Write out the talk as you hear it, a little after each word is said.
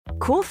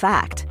Cool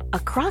fact, a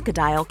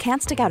crocodile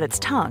can't stick out its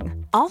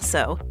tongue.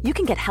 Also, you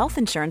can get health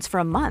insurance for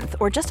a month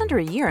or just under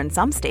a year in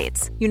some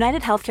states.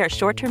 United Healthcare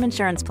short-term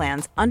insurance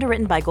plans,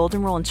 underwritten by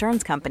Golden Rule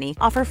Insurance Company,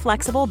 offer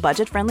flexible,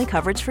 budget-friendly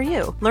coverage for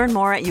you. Learn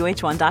more at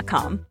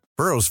uh1.com.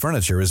 Burrow's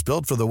furniture is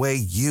built for the way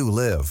you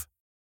live.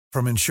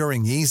 From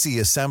ensuring easy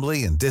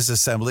assembly and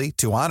disassembly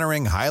to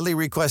honoring highly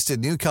requested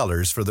new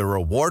colors for their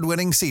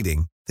award-winning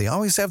seating, they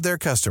always have their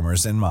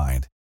customers in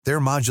mind. Their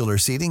modular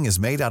seating is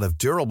made out of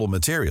durable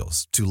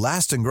materials to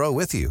last and grow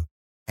with you.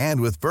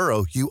 And with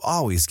Burrow, you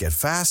always get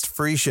fast,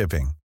 free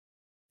shipping.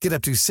 Get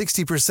up to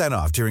 60%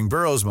 off during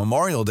Burrow's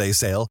Memorial Day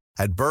sale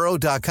at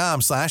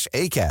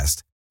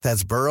burrow.com/ACAST.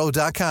 That's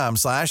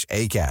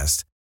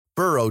burrow.com/ACAST.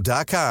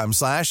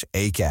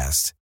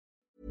 burrow.com/ACAST.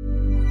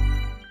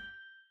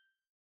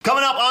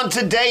 Coming up on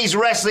today's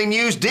wrestling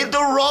news, did The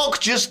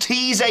Rock just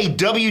tease a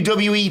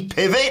WWE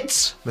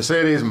pivot?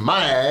 Mercedes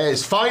Moné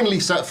is finally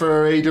set for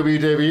her AEW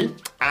debut.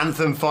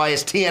 Anthem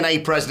fires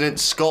TNA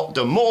president Scott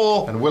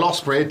D'Amore. And Will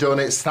Ospreay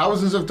donates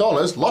thousands of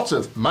dollars, lots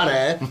of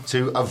money,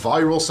 to a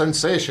viral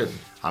sensation.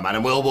 I'm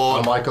Adam Wilborn.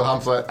 I'm Michael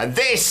Hamflett. And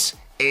this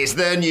is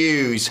the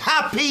news.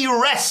 Happy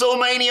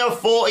WrestleMania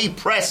 40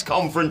 press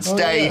conference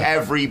day,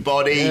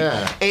 everybody.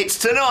 Yeah. It's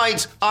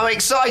tonight. I'm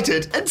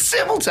excited and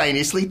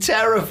simultaneously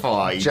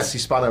terrified. Jesse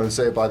Spano and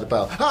Saved by the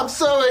Bell. I'm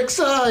so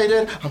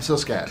excited. I'm so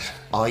scared.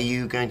 Are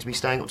you going to be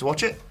staying up to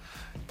watch it?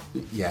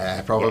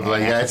 Yeah,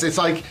 probably. Yeah. It's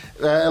like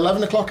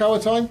 11 o'clock our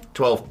time?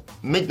 12.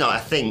 Midnight, I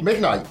think.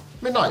 Midnight,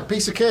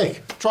 piece of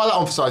cake. Try that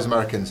on for size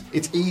Americans.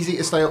 It's easy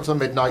to stay up till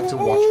midnight to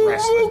watch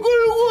wrestling. I'm going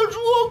to watch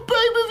one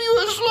pay-per-view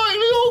at a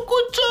slightly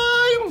awkward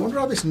time. I wonder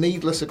how this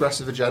needless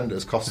aggressive agenda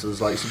has cost us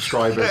like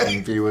subscribers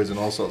and viewers and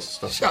all sorts of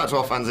stuff. Shout out to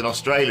our fans in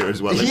Australia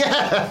as well.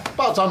 Yeah,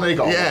 about time they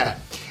got Yeah.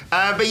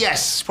 But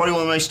yes, probably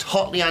one of the most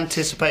hotly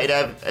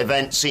anticipated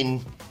events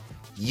in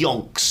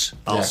yonks,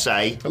 I'll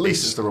say. At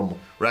least it's the Rumble.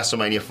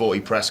 WrestleMania 40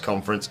 press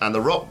conference, and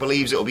The Rock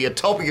believes it will be a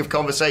topic of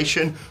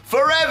conversation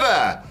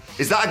forever.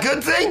 Is that a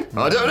good thing?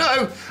 I don't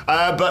know.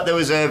 But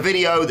there's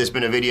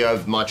been a video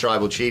of my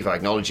tribal chief, I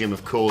acknowledge him,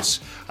 of course,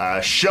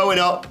 showing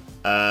up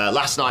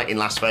last night in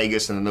Las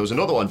Vegas, and then there was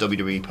another one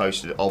WWE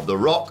posted of The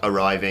Rock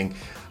arriving,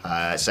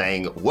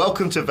 saying,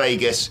 "Welcome to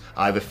Vegas.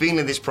 I have a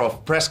feeling this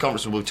press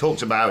conference will be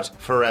talked about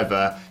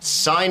forever.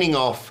 Signing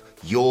off,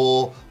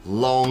 your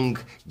long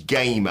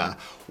gamer."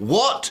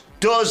 What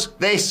does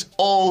this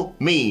all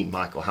mean,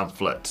 Michael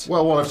Hamflett?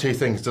 Well, one of two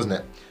things, doesn't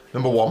it?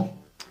 Number one,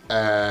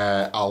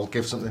 I'll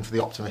give something for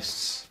the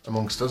optimists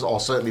amongst us, or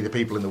certainly the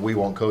people in the We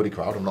Want Cody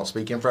crowd. I'm not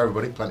speaking for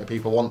everybody. Plenty of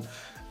people want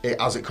it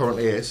as it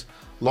currently is.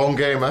 Long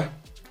gamer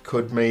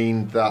could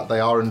mean that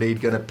they are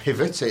indeed going to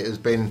pivot. It has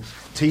been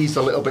teased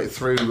a little bit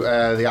through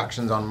the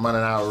actions on Man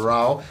and Hour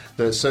Raw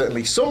that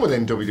certainly some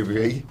within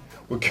WWE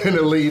were going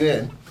to lead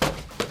in.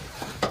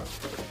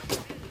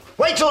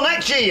 Wait till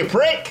next year, you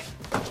prick!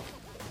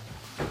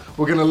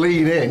 We're going to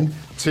lean in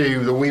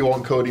to the We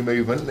Want Cody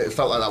movement. It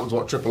felt like that was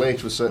what Triple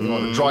H was certainly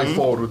wanting to drive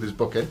forward with his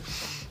booking,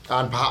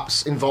 and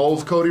perhaps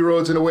involve Cody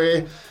Rhodes in a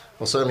way,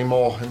 well, certainly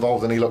more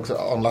involved than he looked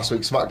on last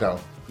week's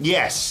SmackDown.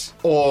 Yes.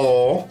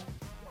 Or,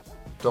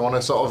 don't want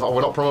to sort of,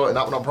 we're not promoting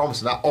that, we're not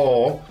promising that,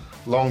 or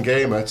long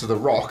gamer to The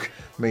Rock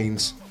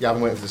means, yeah, I've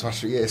been waiting for this match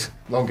for years.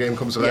 Long game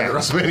comes around at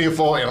WrestleMania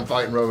 40 and I'm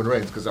fighting Roman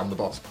Reigns because I'm the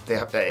boss.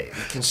 They're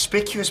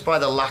conspicuous by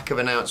the lack of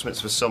announcements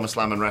for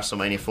SummerSlam and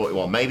WrestleMania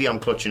 41. Maybe I'm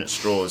clutching at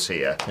straws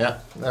here. Yeah,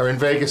 they're in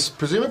Vegas,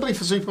 presumably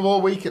for Super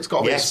Bowl week. It's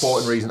got to be a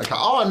sporting reason.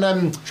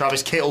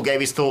 Travis Kittle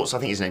gave his thoughts. I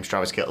think his name's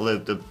Travis Kittle,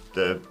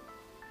 the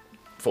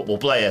football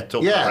player,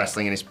 talked about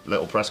wrestling in his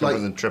little press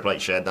conference, and Triple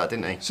H shared that,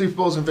 didn't he? Super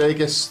Bowl's in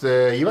Vegas.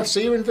 The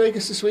UFC are in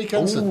Vegas this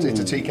weekend. So it's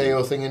a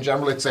TKO thing in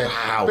general. It's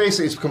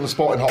basically it's become a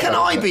sporting hotbed. Can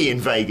I be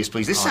in Vegas,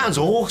 please? This sounds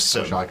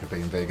awesome. I wish I could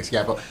be in Vegas.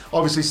 Yeah, but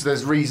obviously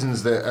there's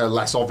reasons that are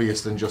less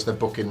obvious than just they're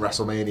booking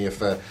WrestleMania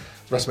for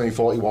WrestleMania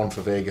 41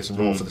 for Vegas and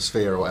Raw for the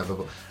Sphere or whatever.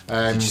 But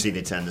did you see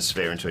they turned the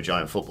Sphere into a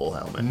giant football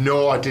helmet?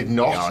 No, I did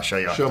not. Yeah, I'll show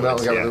you. Show me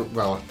that.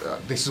 Well,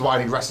 this is why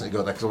I need wrestling to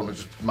go there, because I want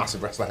just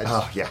massive wrestler heads.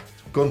 Oh yeah.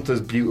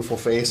 Gunther's beautiful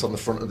face on the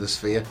front of the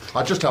Sphere.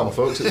 I'd just tell my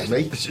folks it was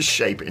me. Just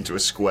shape it into a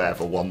square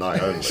for one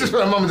night only. It's just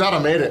for Mum and Dad I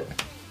made it.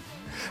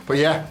 But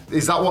yeah,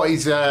 is that what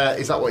he's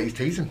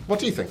teasing? What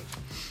do you think?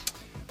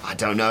 I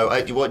don't know.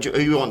 Who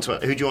do you want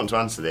to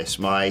answer this?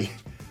 My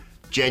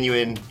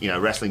genuine,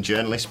 wrestling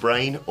journalist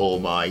brain,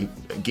 or my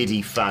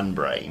giddy fan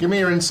brain? Give me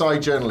your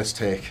inside journalist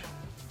take.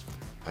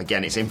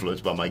 Again, it's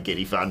influenced by my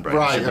giddy fan brain.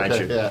 Right.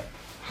 Okay. Yeah.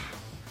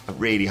 I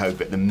really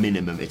hope at the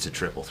minimum it's a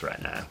triple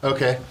threat now.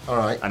 Okay, all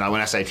right. And when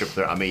I say triple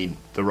threat, I mean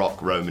The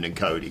Rock, Roman and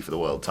Cody for the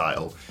world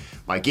title.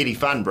 My giddy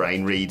fan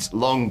brain reads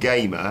Long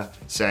Gamer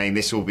saying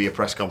this will be a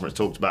press conference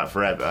talked about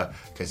forever,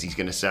 because he's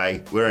going to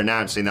say, we're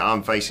announcing that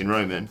I'm facing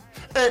Roman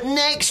at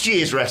next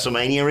year's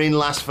WrestleMania in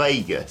Las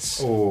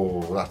Vegas.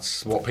 Oh,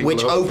 that's what people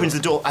Which opens the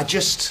door. I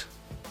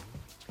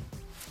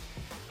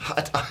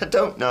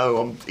don't know.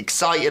 I'm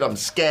excited, I'm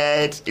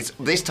scared. It's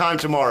this time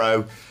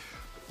tomorrow.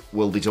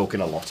 We'll be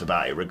talking a lot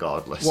about it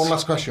regardless. One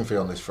last question for you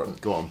on this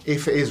front. Go on.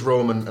 If it is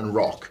Roman and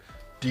Rock,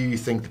 do you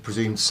think the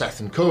presumed Seth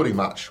and Cody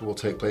match will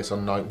take place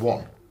on night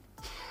one?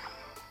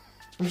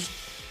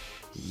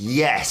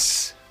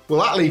 Yes.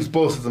 Well, that leaves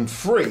both of them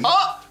free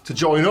to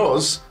join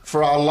us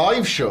for our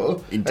live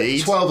show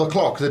Indeed. at 12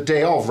 o'clock, the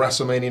day of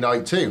WrestleMania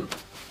Night 2.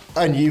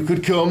 And you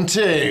could come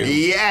too.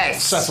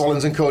 Yes. Seth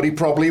Rollins and Cody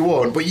probably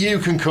won't, but you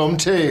can come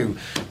too.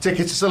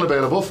 Tickets are still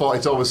available for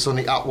It's Always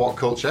Sunny at What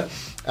Culture.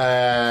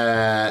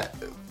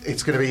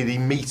 It's going to be the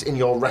meat in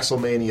your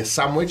WrestleMania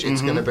sandwich.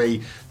 It's going to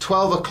be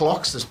 12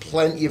 o'clock, so there's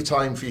plenty of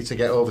time for you to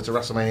get over to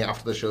WrestleMania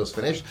after the show's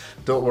finished.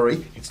 Don't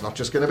worry, it's not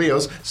just going to be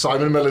us.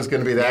 Simon Miller's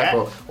going to be there,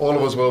 but all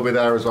of us will be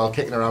there as well,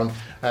 kicking around.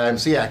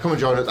 So yeah, come and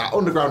join us at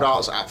Underground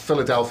Arts at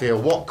Philadelphia,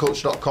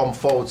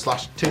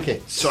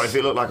 whatculture.com/tickets. Sorry if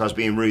it looked like I was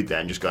being rude there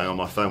and just going on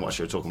my phone while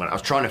you were talking about it. I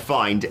was trying to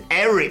find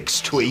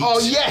Eric's tweet. Oh,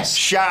 yes!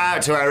 Shout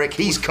out to Eric.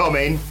 He's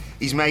coming.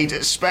 He's made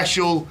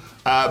special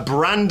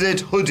branded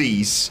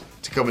hoodies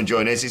to come and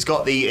join us. It's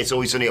got the It's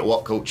Always Sunny at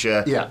What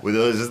Culture with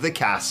us as the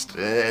cast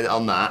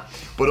on that.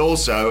 But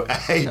also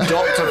a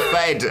Dr.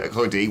 Fed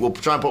hoodie. We'll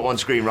try and put one on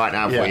screen right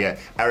now for you.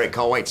 Eric,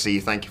 can't wait to see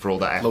you. Thank you for all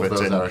that effort. Love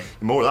those, and Eric.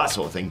 More of that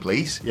sort of thing,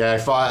 please. Yeah,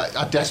 if I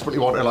desperately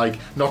want to,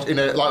 not in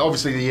a,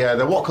 obviously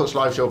the What Culture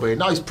live show will be a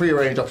nice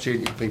pre-arranged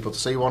opportunity for people to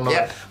see one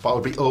another, but I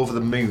would be over the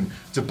moon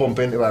to bump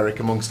into Eric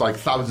amongst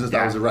thousands and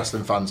thousands of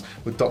wrestling fans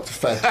with Dr.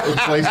 Fed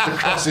emblazoned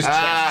across his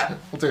chest.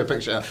 We'll do a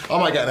picture. I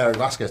might get an Eric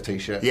Vasquez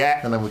t-shirt.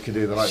 Yeah. And then we can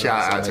do the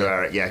Shout out to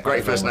Eric. Yeah,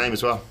 great first name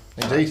as well.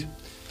 Indeed.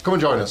 Come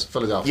and join us,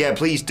 Philadelphia. Yeah,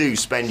 please do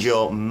spend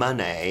your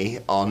money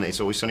on It's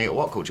Always Sunny at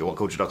What Culture,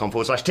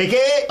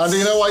 whatculture.com/tickets. And do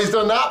you know why he's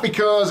done that?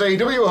 Because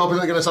AEW are hoping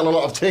they're going to sell a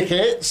lot of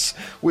tickets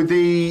with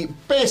the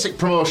basic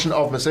promotion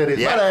of Mercedes.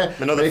 Yeah,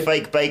 another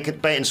fake bait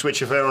and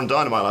switch affair on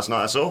Dynamite last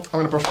night, I saw. I'm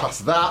going to brush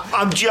past that.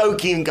 I'm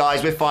joking,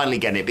 guys. We're finally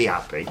getting it. Be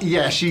happy.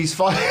 Yeah, she's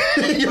fine.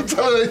 You're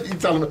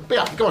telling her. Be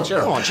happy. Come on, cheer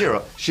up. Come on, cheer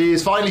up. She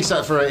is finally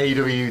set for an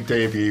AEW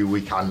debut,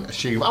 we can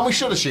assume. And we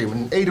should assume,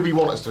 and AEW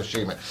want us to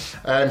assume it.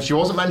 She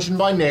wasn't mentioned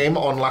by name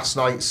on last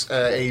night's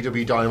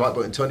AEW Dynamite,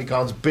 but in Tony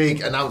Khan's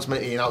big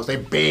announcement, he announced a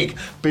big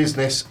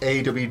business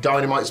AEW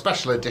Dynamite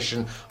special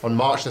edition on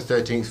March the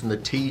 13th from the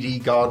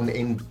TD Garden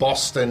in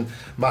Boston,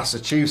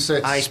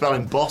 Massachusetts. How are you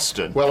spelling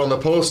Boston? Well, on the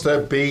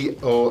poster,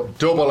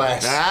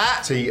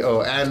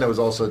 BOSSTON. There was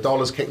also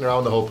dollars kicking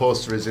around. The whole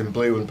poster is in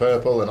blue and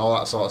purple and all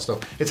that sort of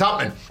stuff. It's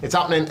happening. It's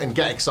happening, and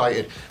get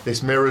excited.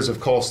 This mirrors, of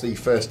course, the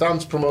First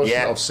Dance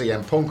promotion of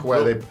CM Punk,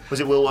 where was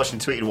it Will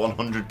Washington tweeted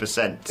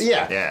 100%?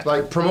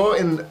 Yeah.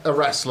 Promoting a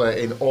wrestler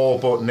in all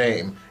but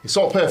name is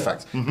sort of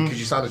perfect because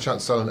you stand a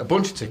chance selling a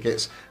bunch of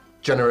tickets,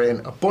 generating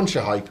a bunch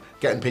of hype,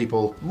 getting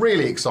people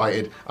really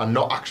excited, and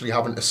not actually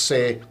having to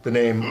say the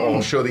name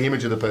or show the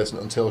image of the person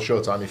until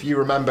showtime. If you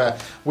remember,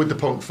 with the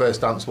Punk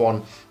First Dance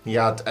one, he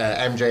had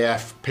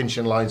MJF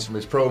pinching lines from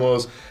his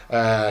promos,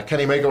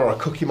 Kenny Omega or a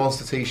Cookie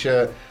Monster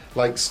t-shirt.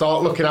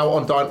 Start looking out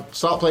on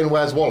start playing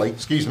Where's Wally,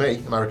 excuse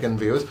me, American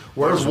viewers,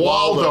 Where's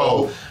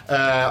Waldo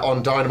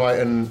on Dynamite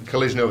and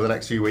Collision over the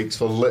next few weeks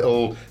for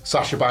little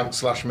Sasha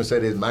Banks /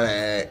 Mercedes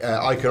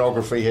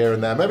iconography here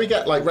and there. Maybe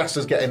get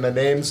wrestlers getting their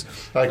names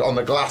on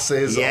the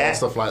glasses or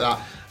stuff like that.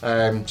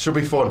 Should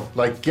be fun.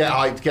 Get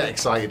hyped, get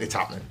excited, it's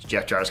happening.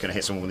 Jeff Jarrett's going to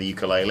hit someone with a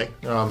ukulele.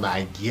 Oh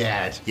my God.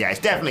 Yeah, it's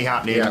definitely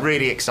happening. Yeah.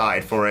 Really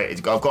excited for it.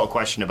 I've got a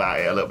question about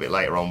it a little bit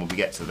later on when we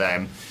get to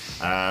them.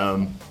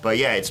 But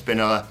yeah, it's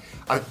been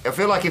I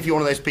feel like if you're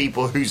one of those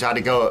people who's had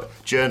a go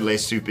at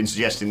journalists who've been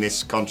suggesting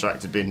this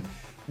contract had been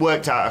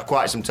worked out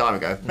quite some time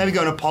ago, maybe go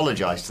and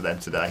apologise to them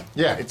today.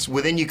 Yeah. It's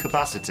within your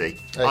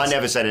capacity. I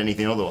never said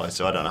anything otherwise,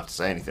 so I don't have to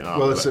say anything.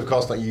 Well, it's of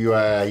course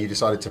you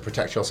decided to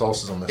protect your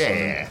sources on this.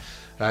 Yeah.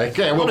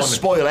 Okay, I want to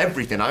spoil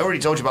everything. I already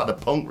told you about the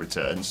Punk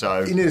return,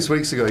 so... You knew this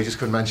weeks ago, you just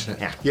couldn't mention it.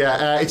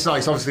 Yeah, it's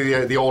nice.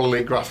 Obviously, the All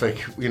Elite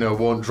graphic,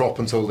 won't drop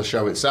until the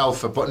show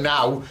itself. But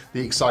now,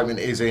 the excitement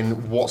is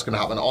in what's going to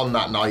happen on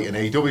that night. And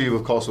AEW,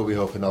 of course, will be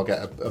hoping they'll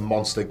get a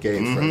monster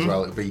game for it as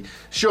well. It'll be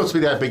sure to be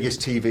their biggest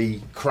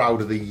TV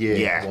crowd of the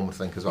year, one would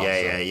think as well.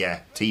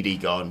 Yeah.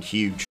 TD gone,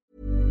 huge.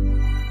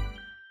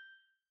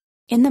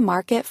 In the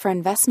market for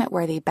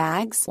investment-worthy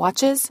bags,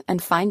 watches,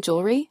 and fine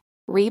jewelry,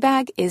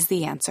 Rebag is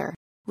the answer.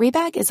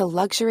 Rebag is a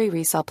luxury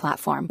resale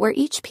platform where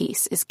each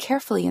piece is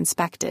carefully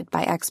inspected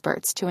by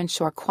experts to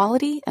ensure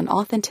quality and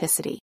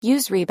authenticity.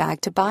 Use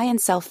Rebag to buy and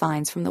sell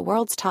finds from the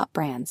world's top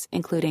brands,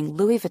 including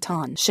Louis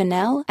Vuitton,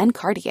 Chanel, and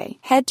Cartier.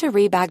 Head to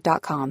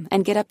Rebag.com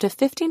and get up to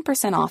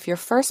 15% off your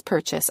first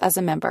purchase as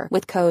a member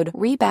with code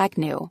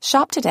REBAGNEW.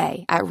 Shop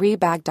today at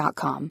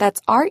Rebag.com.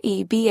 That's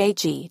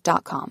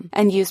REBAG.com.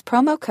 And use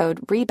promo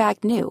code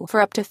REBAGNEW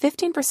for up to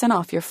 15%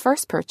 off your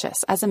first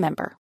purchase as a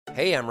member.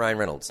 Hey, I'm Ryan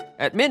Reynolds.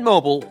 At Mint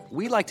Mobile,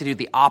 we like to do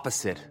the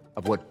opposite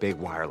of what Big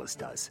Wireless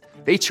does.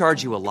 They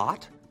charge you a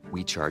lot,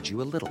 we charge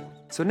you a little.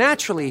 So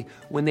naturally,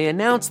 when they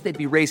announced they'd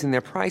be raising their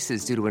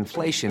prices due to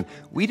inflation,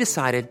 we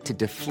decided to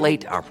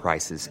deflate our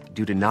prices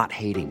due to not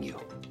hating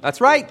you. That's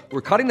right.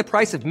 We're cutting the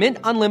price of Mint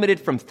Unlimited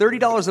from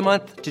 $30 a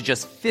month to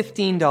just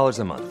 $15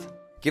 a month.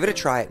 Give it a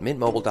try at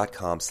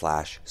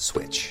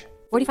mintmobile.com/switch.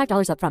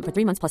 $45 up front for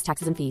 3 months plus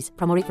taxes and fees.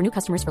 Promo rate for new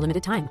customers for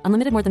limited time.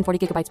 Unlimited more than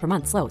 40 gigabytes per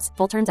month slows.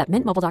 Full terms at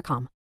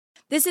mintmobile.com.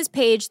 This is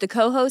Paige, the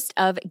co-host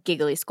of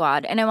Giggly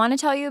Squad, and I want to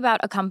tell you about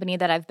a company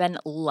that I've been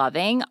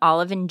loving,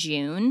 Olive &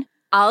 June.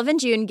 Olive &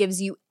 June gives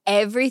you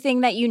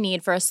everything that you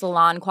need for a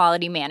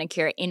salon-quality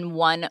manicure in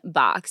one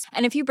box.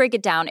 And if you break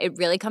it down, it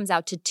really comes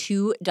out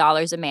to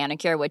 $2 a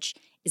manicure, which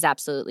is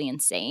absolutely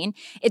insane.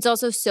 It's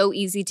also so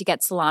easy to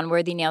get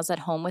salon-worthy nails at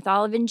home with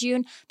Olive &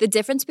 June. The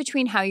difference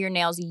between how your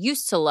nails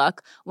used to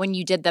look when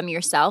you did them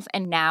yourself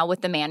and now with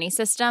the Mani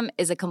system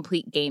is a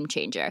complete game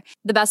changer.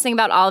 The best thing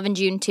about Olive &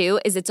 June, too,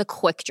 is it's a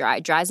quick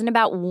dry. Dries in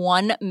about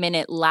 1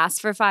 minute,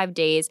 lasts for 5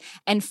 days,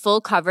 and full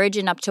coverage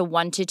in up to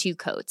 1 to 2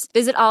 coats.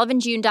 Visit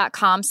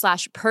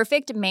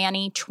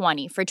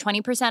oliveandjune.com/perfectmani20 for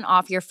 20%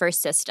 off your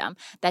first system.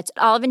 That's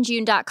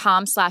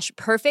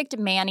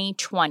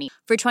oliveandjune.com/perfectmani20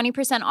 for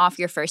 20% off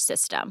your first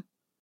system.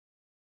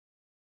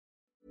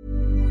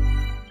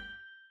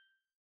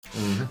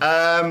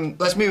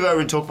 Let's move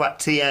over and talk about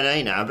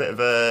TNA now. A bit of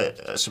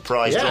a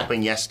surprise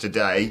dropping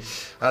yesterday.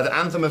 The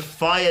Anthem have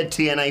fired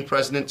TNA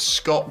president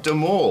Scott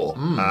D'Amore.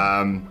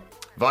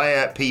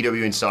 Via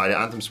PW Insider,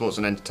 Anthem Sports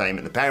and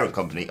Entertainment, the parent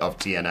company of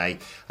TNA,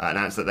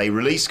 announced that they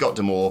released Scott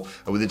D'Amore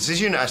with a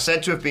decision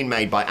said to have been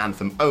made by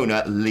Anthem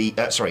owner Les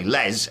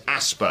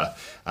Asper.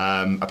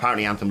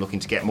 Apparently Anthem looking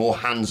to get more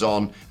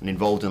hands-on and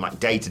involved in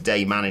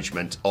day-to-day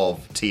management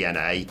of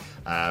TNA,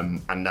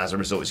 and as a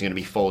result it's going to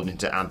be folded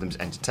into Anthem's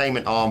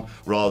entertainment arm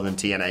rather than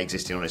TNA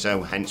existing on its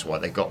own, hence why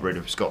they got rid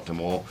of Scott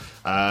D'Amore.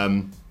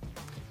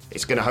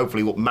 It's going to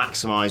hopefully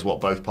maximise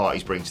what both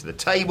parties bring to the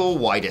table,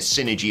 wider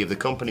synergy of the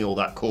company, all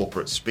that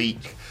corporate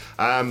speak.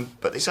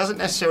 But this hasn't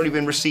necessarily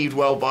been received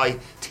well by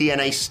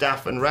TNA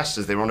staff and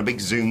wrestlers. They were on a big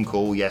Zoom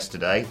call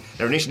yesterday.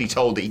 They were initially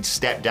told that he'd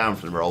stepped down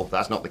from the role.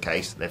 That's not the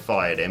case. They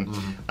fired him.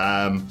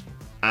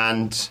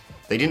 And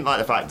they didn't like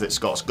the fact that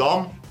Scott's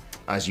gone,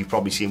 as you've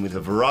probably seen with a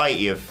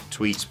variety of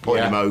tweets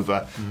putting him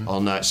over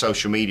on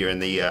social media in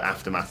the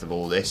aftermath of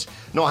all this.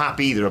 Not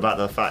happy either about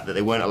the fact that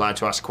they weren't allowed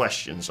to ask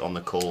questions on the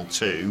call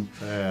too.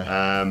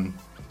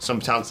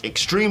 Sometimes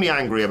extremely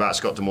angry about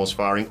Scott D'Amore's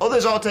firing.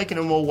 Others are taking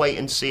a more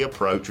wait-and-see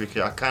approach, which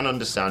I can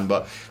understand,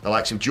 but the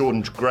likes of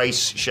Jordan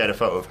Grace shared a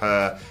photo of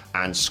her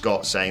and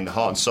Scott saying the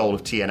heart and soul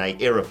of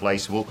TNA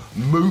irreplaceable.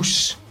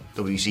 Moose,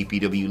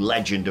 WCPW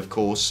legend, of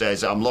course,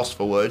 says I'm lost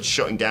for words,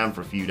 shutting down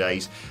for a few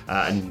days.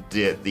 And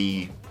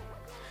the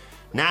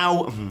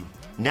now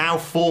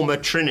former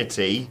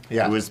Trinity,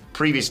 who was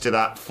previous to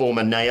that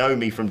former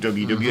Naomi from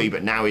WWE,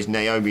 but now is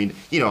Naomi,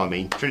 you know what I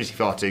mean, Trinity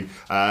Fatu,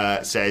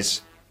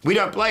 says, we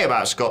don't play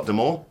about Scott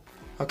D'Amore.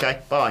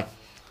 Okay, bye.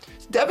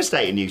 It's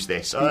devastating news,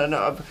 this. I don't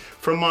know,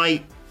 from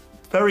my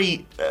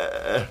very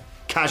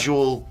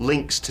casual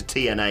links to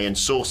TNA and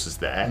sources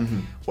there,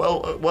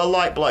 well,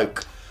 light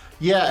bloke.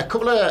 Yeah, a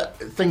couple of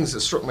things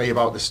that struck me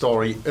about the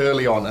story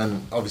early on,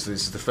 and obviously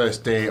this is the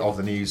first day of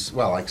the news,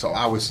 well, like sort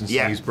of hours since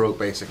the news broke,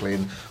 basically,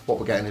 and what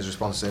we're getting is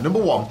response to. Number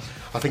one,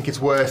 I think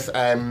it's worth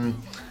adopting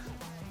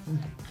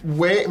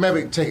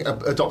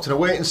a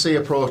wait-and-see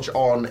approach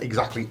on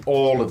exactly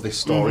all of this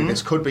story.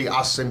 This could be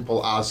as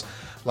simple as,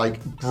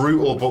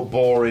 brutal but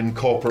boring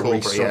corporate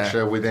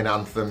restructure within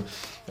Anthem.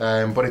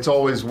 But it's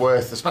always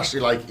worth,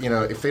 especially,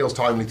 it feels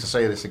timely to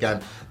say this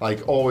again,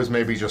 always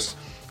maybe just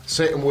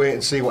sit and wait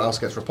and see what else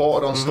gets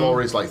reported on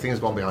stories, things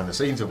going behind the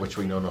scenes of which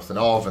we know nothing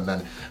of, and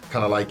then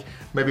kind of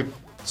maybe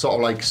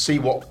sort of see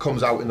what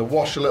comes out in the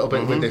wash a little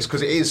bit with this,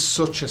 because it is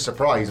such a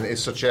surprise and it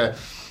is such a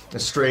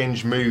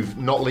strange move,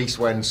 not least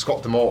when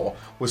Scott D'Amore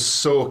was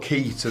so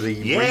key to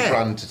the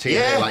rebrand to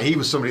TNA. He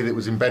was somebody that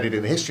was embedded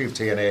in the history of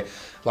TNA,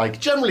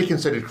 generally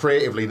considered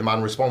creatively the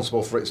man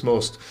responsible for its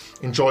most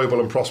enjoyable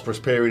and prosperous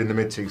period in the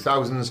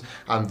mid-2000s,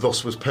 and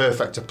thus was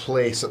perfect to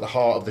place at the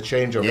heart of the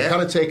changeover.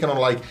 Kind of taken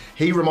on,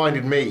 he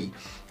reminded me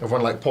of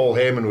when Paul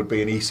Heyman would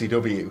be in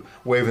ECW,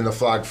 waving the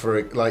flag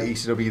for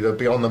ECW, the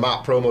Beyond the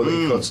Mat promo that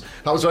he cuts.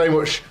 That was very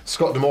much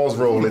Scott D'Amore's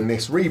role in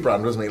this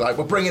rebrand, wasn't he?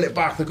 We're bringing it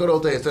back, the good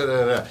old days,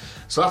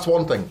 So that's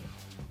one thing.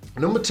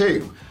 Number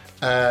two,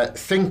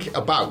 think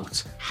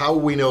about how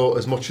we know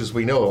as much as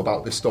we know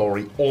about this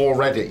story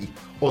already,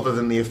 other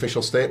than the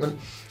official statement.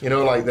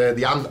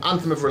 The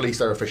Anthem have released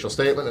their official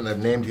statement and they've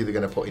named who they're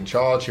going to put in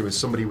charge, who is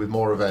somebody with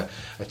more of a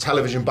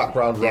television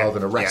background rather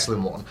than a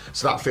wrestling one.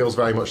 So that feels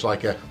very much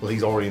like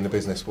he's already in the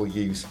business, we'll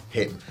use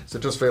him. So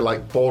it does feel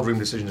like boardroom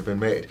decisions have been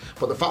made.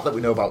 But the fact that we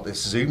know about this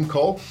Zoom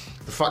call,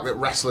 the fact that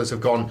wrestlers have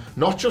gone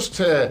not just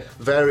to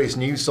various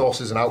news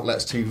sources and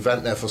outlets to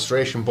vent their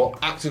frustration, but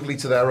actively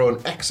to their own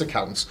X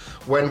accounts,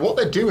 when what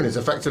they're doing is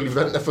effectively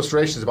venting their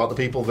frustrations about the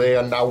people they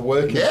are now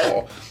working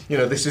for.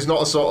 This is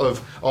not a sort of,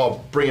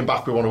 bring him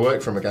back, we want to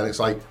work for him again. It's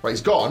right,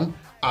 he's gone,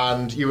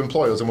 and you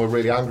employ us and we're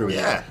really angry with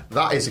you.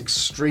 That is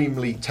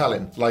extremely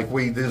telling.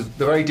 The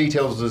very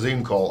details of the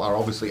Zoom call are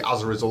obviously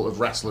as a result of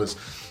wrestlers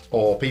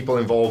or people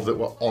involved that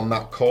were on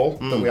that call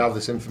that we have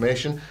this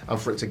information,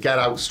 and for it to get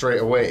out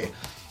straight away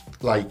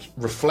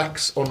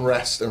reflects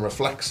unrest and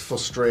reflects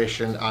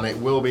frustration, and it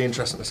will be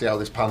interesting to see how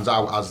this pans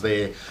out as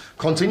they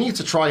continue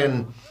to try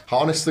and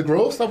harness the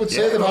growth, I would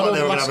say, they've had over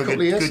the last couple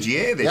of years. Good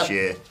year this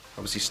year.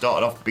 Obviously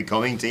started off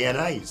becoming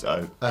TNA,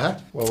 so...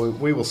 Well,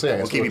 we will see.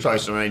 We'll keep you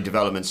posted on any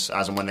developments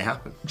as and when they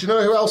happen. Do you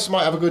know who else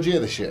might have a good year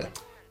this year?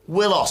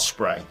 Will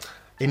Ospreay.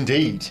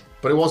 Indeed.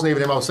 But it wasn't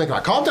even him I was thinking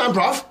about. Calm down,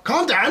 bruv.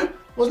 Calm down.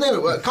 Wasn't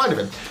him? Kind of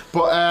him.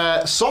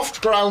 But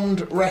soft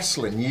ground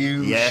wrestling,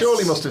 you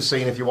surely must have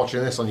seen if you're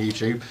watching this on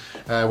YouTube.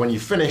 When you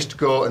finished,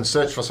 go and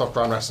search for soft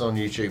ground wrestling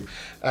on YouTube.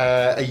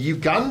 A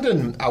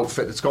Ugandan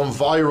outfit that's gone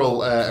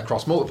viral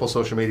across multiple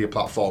social media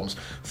platforms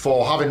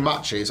for having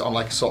matches on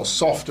like a sort of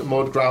soft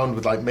mud ground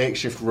with like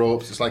makeshift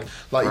ropes. It's like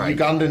a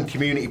Ugandan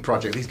community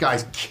project. These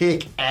guys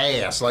kick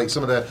ass. Like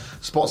some of the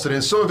spots they're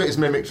in. Some of it is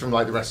mimicked from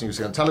like the wrestling you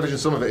see on television.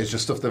 Some of it is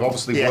just stuff they've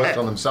obviously worked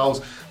on themselves,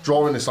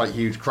 drawing this like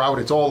huge crowd.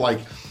 It's all like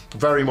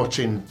very much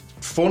in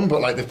fun,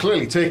 but like they've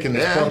clearly taken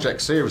this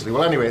project seriously.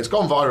 Well, anyway, it's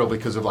gone viral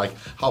because of like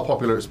how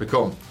popular it's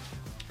become.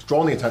 It's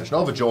drawn the attention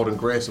of Jordan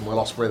Grace and Will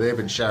Ospreay. They've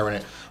been sharing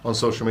it on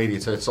social media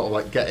to sort of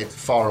like get it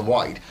far and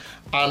wide.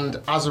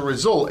 And as a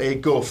result, a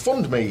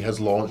GoFundMe has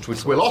launched,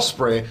 which Will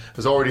Ospreay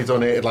has already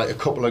donated like a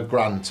couple of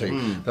grand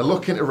to. They're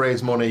looking to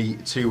raise money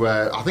to,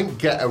 I think,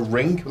 get a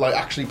ring, like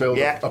actually build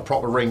a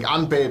proper ring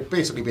and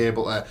basically be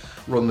able to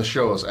run the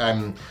shows.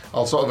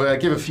 I'll sort of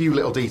give a few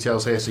little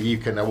details here so you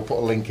can, we'll put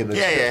a link in the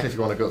description if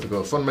you want to go to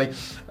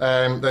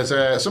GoFundMe.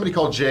 There's somebody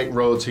called Jake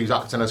Rhodes who's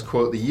acting as,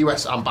 quote, the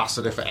US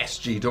ambassador for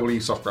SGW,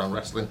 Soft Ground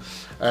Wrestling,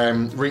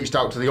 reached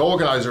out to the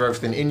organiser of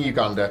everything in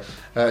Uganda,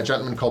 a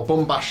gentleman called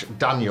Bumbash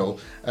Daniel,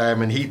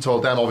 and he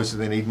told them obviously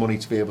they need money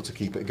to be able to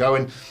keep it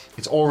going.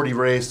 It's already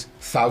raised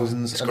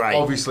thousands, and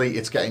obviously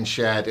it's getting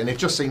shared, and it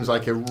just seems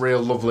like a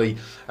real lovely,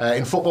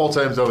 in football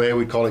terms over here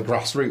we call it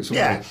grassroots,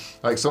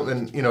 like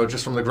something, you know,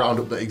 just from the ground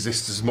up that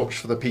exists as much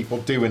for the people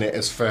doing it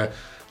as for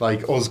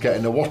like us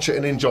getting to watch it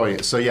and enjoy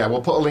it. So yeah,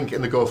 we'll put a link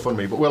in the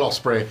GoFundMe. But Will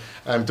Ospreay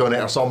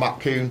donated. I saw Matt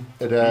Coon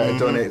had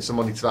donated some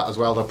money to that as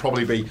well. There'll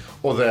probably be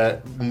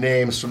other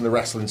names from the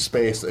wrestling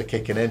space that are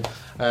kicking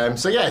in.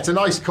 So yeah, it's a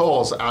nice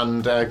cause,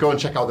 and go and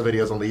check out the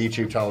videos on the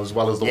YouTube channel as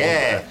well as the ones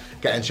that are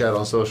getting shared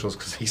on socials,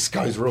 because these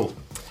guys rule.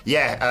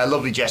 Yeah, a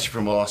lovely gesture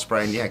from Will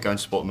Ospreay, and yeah, go and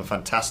support them. A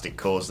fantastic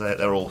cause.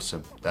 They're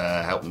awesome.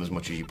 Help them as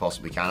much as you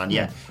possibly can,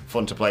 and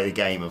fun to play the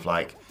game of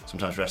like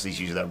sometimes wrestlers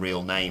use their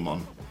real name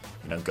on,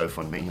 you know,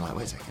 GoFundMe, and you're like,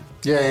 wait a second.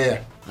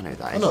 Yeah. I know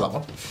that is. I know that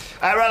one.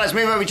 Right, let's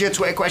move over to your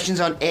Twitter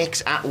questions on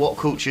X at What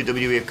Culture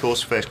WWE, of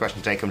course. First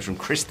question today comes from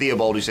Chris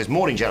Theobald, who says,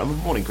 morning, gentlemen.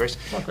 Morning, Chris.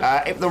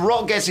 If The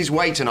Rock gets his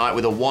way tonight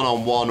with a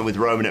one-on-one with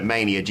Roman at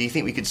Mania, do you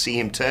think we could see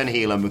him turn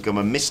heel and become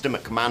a Mr.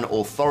 McMahon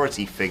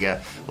authority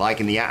figure, like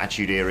in the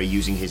Attitude Era,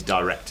 using his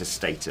director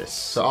status?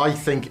 So I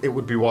think it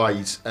would be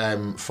wise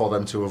for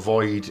them to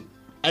avoid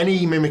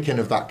any mimicking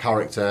of that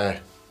character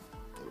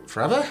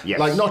forever. Yes.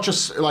 Like, not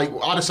just, like,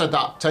 I'd have said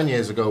that 10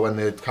 years ago when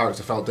the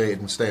character felt dated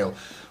and stale,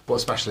 but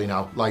especially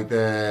now. Like,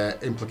 the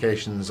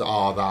implications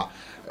are that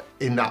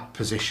in that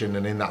position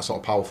and in that sort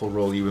of powerful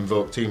role, you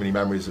invoke too many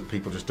memories that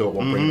people just don't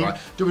want to bring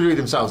back. WWE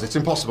themselves, it's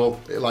impossible.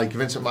 Like,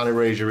 Vince McMahon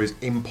erasure is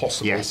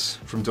impossible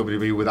from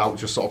WWE without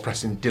just sort of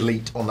pressing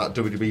delete on that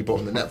WWE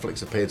button that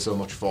Netflix have paid so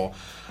much for.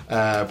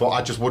 But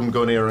I just wouldn't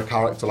go near a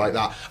character like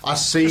that. I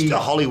see... Just a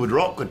Hollywood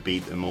Rock would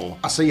beat them all.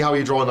 I see how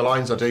you're drawing the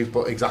lines, I do,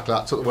 but exactly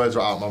that. Took the words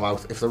right out of my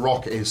mouth. If The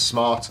Rock is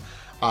smart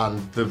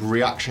and the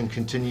reaction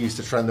continues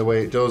to trend the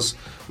way it does,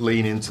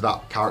 lean into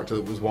that character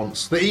that was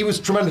once... that he was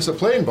tremendous at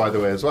playing, by the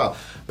way, as well.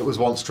 That was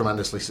once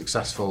tremendously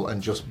successful,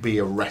 and just be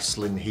a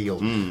wrestling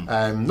heel.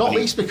 Not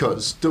least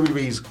because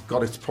WWE's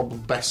got its probably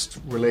best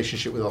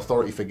relationship with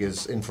authority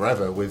figures in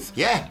forever, with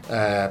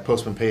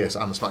Postman Pierce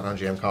and the SmackDown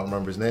GM, can't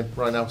remember his name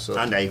right now. So.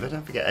 And Ava,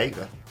 don't forget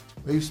Ava.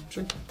 Who's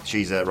she?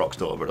 She's Rock's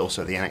daughter, but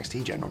also the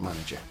NXT general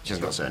manager. She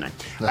hasn't got a surname.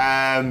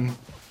 No.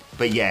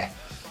 But yeah,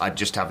 I'd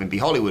just have him be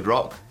Hollywood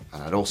Rock,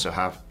 and I'd also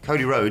have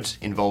Cody Rhodes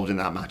involved in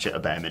that match at a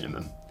bare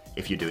minimum,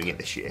 if you're doing it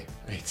this year.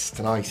 It's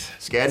tonight.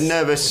 Scared and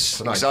nervous.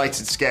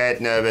 Excited,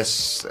 scared,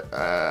 nervous,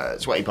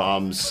 sweaty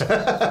palms,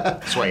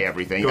 sweaty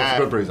everything. Go for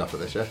good brews after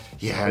this, yeah?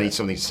 Yeah, I need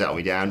something to settle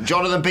me down.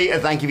 Jonathan Peter,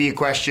 thank you for your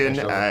question.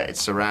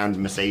 It's around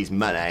Mercedes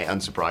Moné,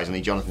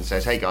 unsurprisingly. Jonathan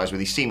says, hey guys, with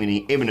the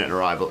seemingly imminent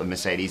arrival of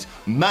Mercedes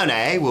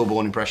Moné,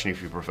 Wilborn impression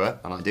if you prefer,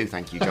 and I do,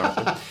 thank you,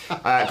 Jonathan.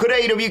 Could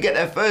AEW get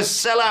their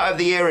first sellout of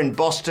the year in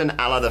Boston,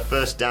 a la the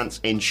first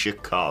dance in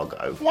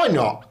Chicago? Why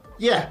not?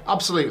 Yeah,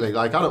 absolutely.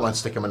 Like, I don't mind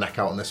sticking my neck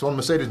out on this one.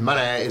 Mercedes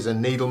Moné is a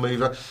needle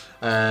mover.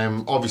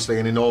 Obviously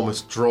an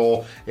enormous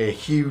draw, a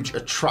huge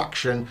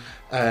attraction.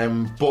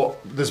 But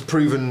there's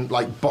proven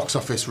like box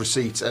office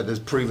receipts, there's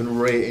proven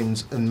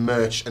ratings and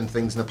merch and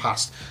things in the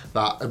past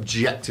that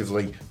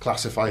objectively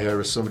classify her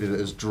as somebody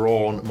that has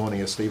drawn money,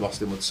 as Steve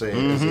Austin would say,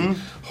 as he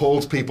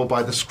holds people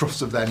by the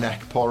scruffs of their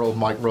neck. Poor old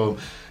Mike Rome.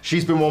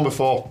 She's been one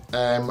before.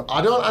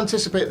 I don't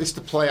anticipate this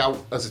to play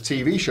out as a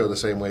TV show the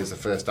same way as the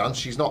first dance.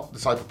 She's not the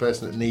type of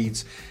person that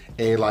needs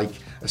a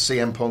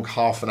CM Punk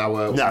half an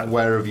hour,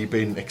 where have you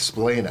been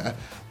explainer.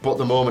 But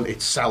the moment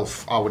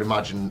itself, I would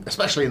imagine,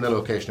 especially in the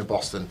location of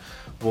Boston,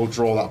 will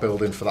draw that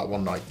building for that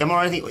one night. Am I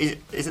right?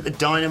 Is it the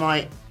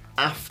Dynamite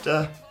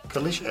after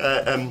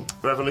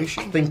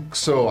Revolution? I think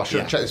so. I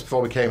should have checked this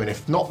before we came in.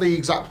 If not the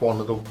exact one,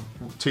 the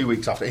 2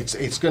 weeks after.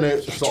 It's going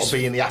to sort of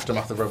be in the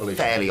aftermath of Revolution.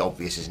 Fairly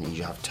obvious, isn't it?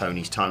 You have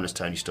timeless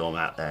Tony Storm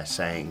out there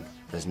saying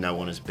there's no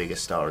one as big a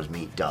star as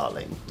me,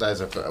 darling.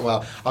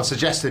 Well, I've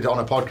suggested on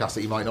a podcast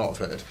that you might not have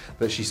heard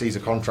that she sees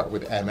a contract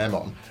with MM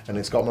on, and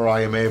it's got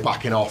Mariah May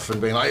backing off and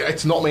being like,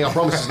 "It's not me, I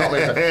promise, it's not me."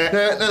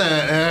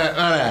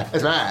 No,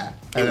 it's me.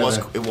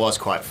 It was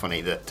quite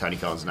funny that Tony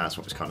Khan's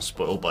announcement was kind of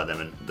spoiled by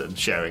them and them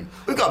sharing.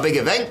 We've got a big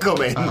event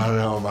coming. I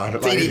know, man.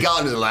 TD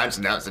Gardeners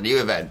announced a new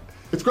event.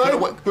 It's great,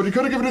 but he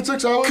could have given it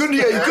 6 hours. Couldn't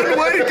you? You couldn't have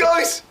waited,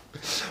 guys.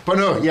 But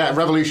no, yeah,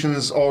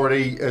 Revolution's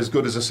already as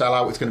good as a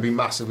sellout. It's going to be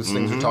massive with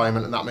Sting's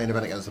retirement and that main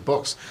event against the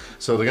Bucks.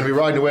 So they're going to be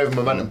riding away with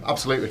momentum.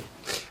 Absolutely.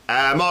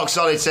 Mark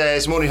Solid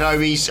says, "Morning,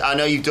 homies. I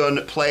know you've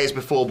done players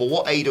before, but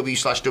what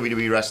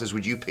AEW/WWE wrestlers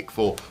would you pick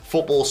for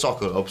football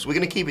soccer clubs?" We're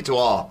going to keep it to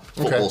our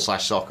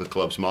football/soccer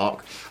clubs,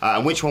 Mark.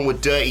 And which one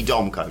would Dirty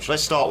Dom coach?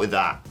 Let's start with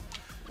that.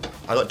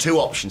 I've got 2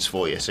 options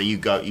for you, so you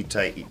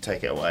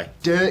take it away.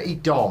 Dirty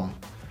Dom.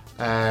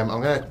 I'm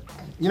going to...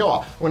 You know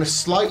what? I'm going to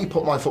slightly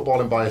put my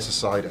footballing bias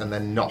aside and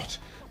then not.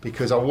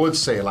 Because I would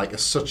say, like,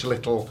 as such a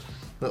little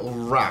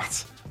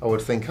rat, I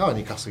would think, oh,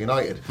 Newcastle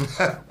United.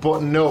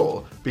 But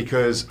no,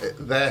 because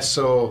they're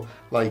so,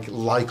 like,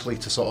 likely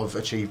to sort of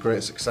achieve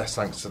great success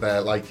thanks to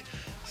their, like,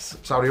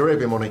 Saudi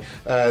Arabia money,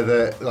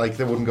 that, like,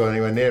 they wouldn't go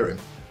anywhere near him.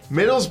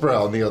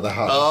 Middlesbrough, on the other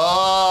hand.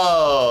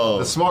 Oh!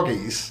 The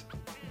Smoggies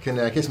can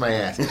kiss my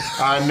ass.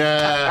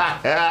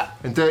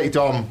 And Dirty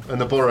Dom and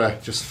the Borough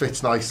just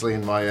fits nicely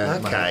in my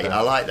okay,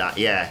 I like that,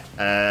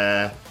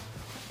 yeah.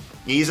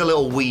 He's a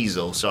little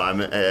weasel, so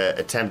I'm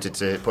tempted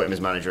to put him as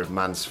manager of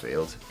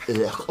Mansfield.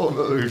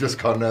 We've just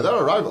gone there.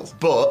 They're rivals.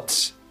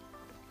 But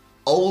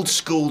old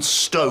school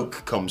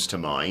Stoke comes to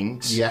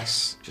mind.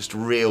 Yes. Just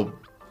real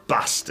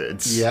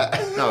bastards. Yeah.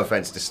 No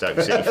offence to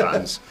Stoke City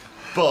fans.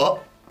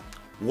 But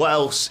what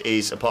else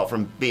is, apart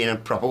from being a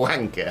proper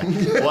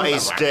wanker, what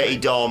is Dirty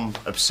Dom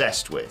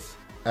obsessed with?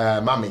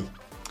 Mammy.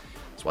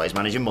 That's why he's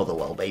managing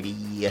Motherwell,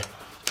 baby.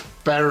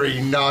 Very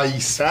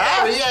nice.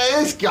 Yeah,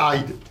 this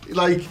guy.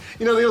 Like,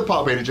 you know, the other part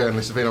of being a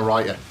journalist is being a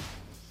writer.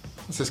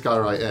 It's this guy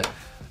right here.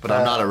 But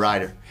I'm not a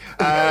writer.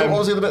 What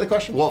was the other bit of the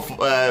question? What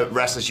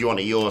wrestlers do you want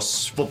at your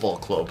football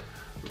club?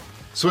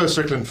 Swerve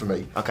Strickland for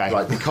me. Okay.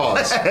 Right,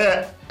 because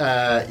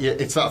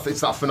it's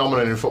that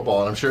phenomenon in football,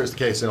 and I'm sure it's the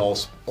case in all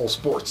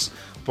sports.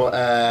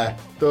 But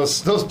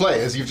those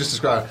players you've just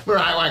described,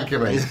 right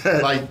wanker me.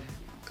 Like,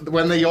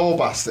 when they're your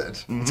bastard,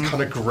 it's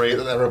kind of great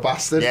that they're a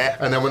bastard. Yeah.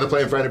 And then when they're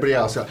playing for anybody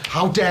else, like,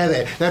 how dare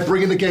they? They're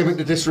bringing the game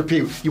into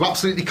disrepute. You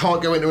absolutely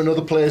can't go into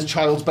another player's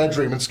child's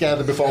bedroom and scare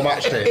them before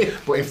match day.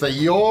 But if they're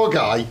your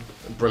guy,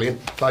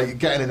 brilliant. Like,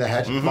 getting in their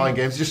head, mind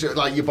games. Just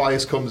like your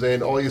bias comes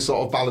in, all your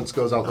sort of balance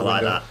goes out the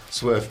window. That.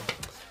 Swerve.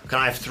 Can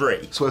I have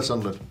 3? Swerve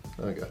Sunderland.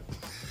 There we go.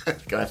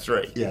 Can I have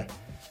 3? Yeah.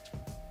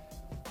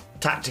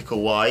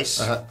 Tactical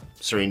wise,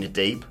 Serena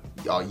Deeb.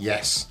 Oh,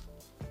 yes.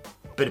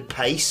 Bit of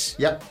pace.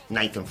 Yep.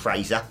 Nathan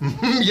Fraser.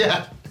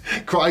 Yeah.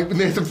 Quite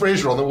Nathan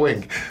Fraser on the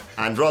wing.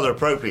 And rather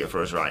appropriate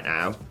for us right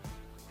now,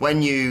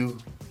 when you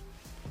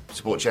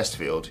support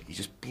Chesterfield, you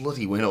just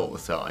bloody win all the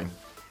time.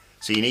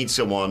 So you need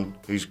someone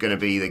who's going to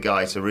be the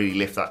guy to really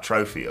lift that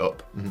trophy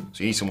up.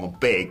 So you need someone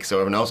big so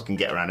everyone else can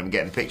get around him and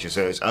get in the picture.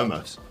 So it's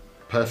almost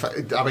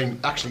perfect. I mean,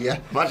 actually, yeah.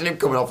 Imagine him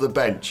coming off the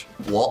bench.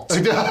 What?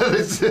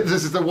 this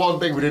is the one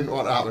thing we didn't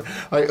want to happen.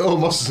 Like,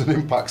 almost as an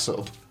Impact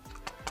sub.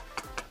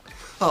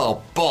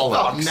 Oh,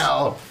 bollocks.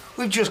 Oh, no.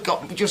 We've just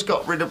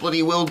got rid of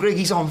bloody Will Grigg.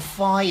 He's on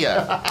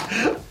fire.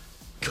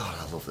 God,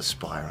 I love the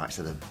Spy Rights.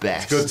 They're the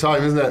best. It's good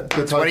time, isn't it?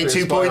 Good time.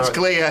 22 points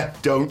clear.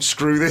 Don't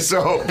screw this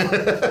up.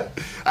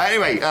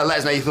 Anyway, let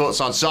us know your thoughts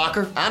on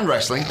soccer and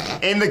wrestling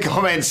in the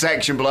comments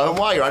section below. And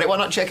while you're at it, why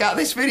not check out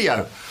this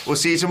video? We'll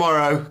see you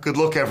tomorrow. Good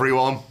luck,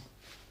 everyone.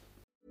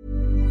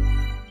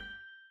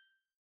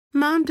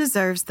 Mom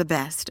deserves the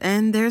best,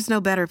 and there's no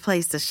better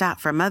place to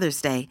shop for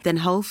Mother's Day than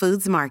Whole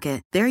Foods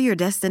Market. They're your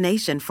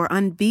destination for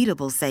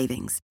unbeatable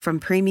savings, from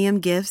premium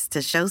gifts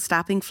to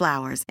show-stopping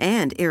flowers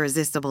and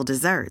irresistible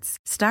desserts.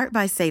 Start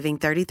by saving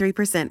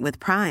 33% with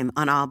Prime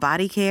on all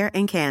body care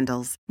and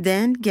candles.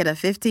 Then get a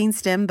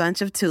 15-stem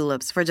bunch of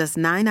tulips for just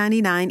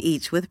 $9.99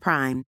 each with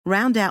Prime.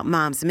 Round out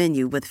Mom's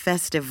menu with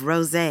festive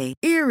rosé,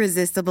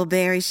 irresistible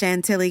berry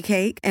chantilly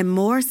cake, and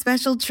more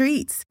special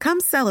treats. Come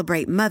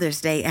celebrate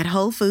Mother's Day at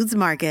Whole Foods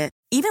Market.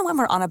 Even when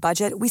we're on a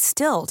budget, we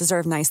still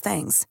deserve nice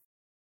things.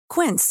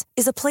 Quince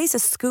is a place to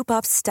scoop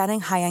up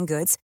stunning high-end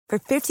goods for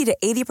 50 to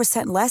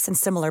 80% less than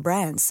similar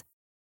brands.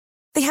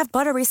 They have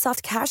buttery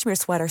soft cashmere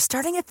sweaters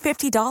starting at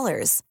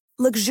 $50,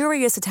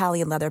 luxurious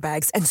Italian leather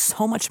bags, and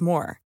so much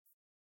more.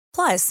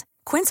 Plus,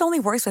 Quince only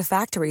works with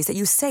factories that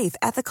use safe,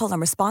 ethical, and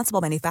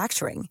responsible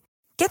manufacturing.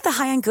 Get the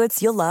high-end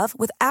goods you'll love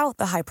without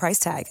the high price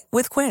tag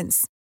with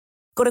Quince.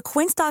 Go to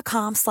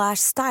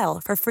quince.com/style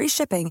for free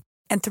shipping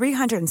and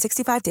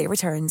 365-day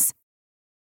returns.